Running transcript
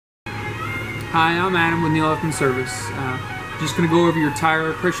Hi, I'm Adam with Huffman Service. Just going to go over your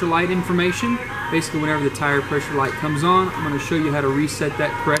tire pressure light information. Basically, whenever the tire pressure light comes on, I'm going to show you how to reset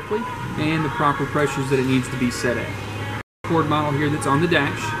that correctly and the proper pressures that it needs to be set at. Ford model here that's on the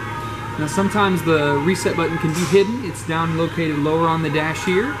dash. Now sometimes the reset button can be hidden. It's down located lower on the dash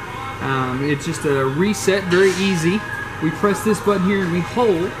here. It's just a reset, very easy. We press this button here and we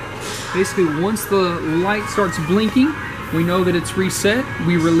hold. Basically, once the light starts blinking, we know that it's reset.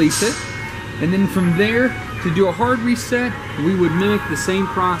 We release it. And then from there, to do a hard reset, we would mimic the same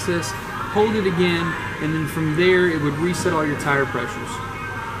process, hold it again, and then from there it would reset all your tire pressures.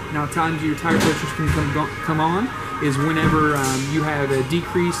 Now, times your tire pressures can come on is whenever you have a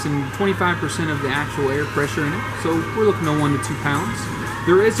decrease in 25% of the actual air pressure in it. So we're looking at 1 to 2 pounds.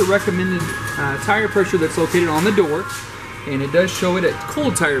 There is a recommended tire pressure that's located on the door, and it does show it at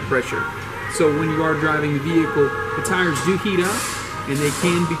cold tire pressure. So when you are driving the vehicle, the tires do heat up, and they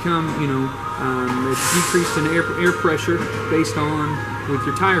can become, a decrease in air pressure based on with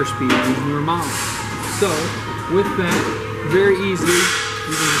your tire speed using your model. So with that, very easily,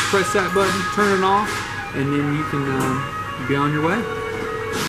 you can just press that button, turn it off, and then you can be on your way.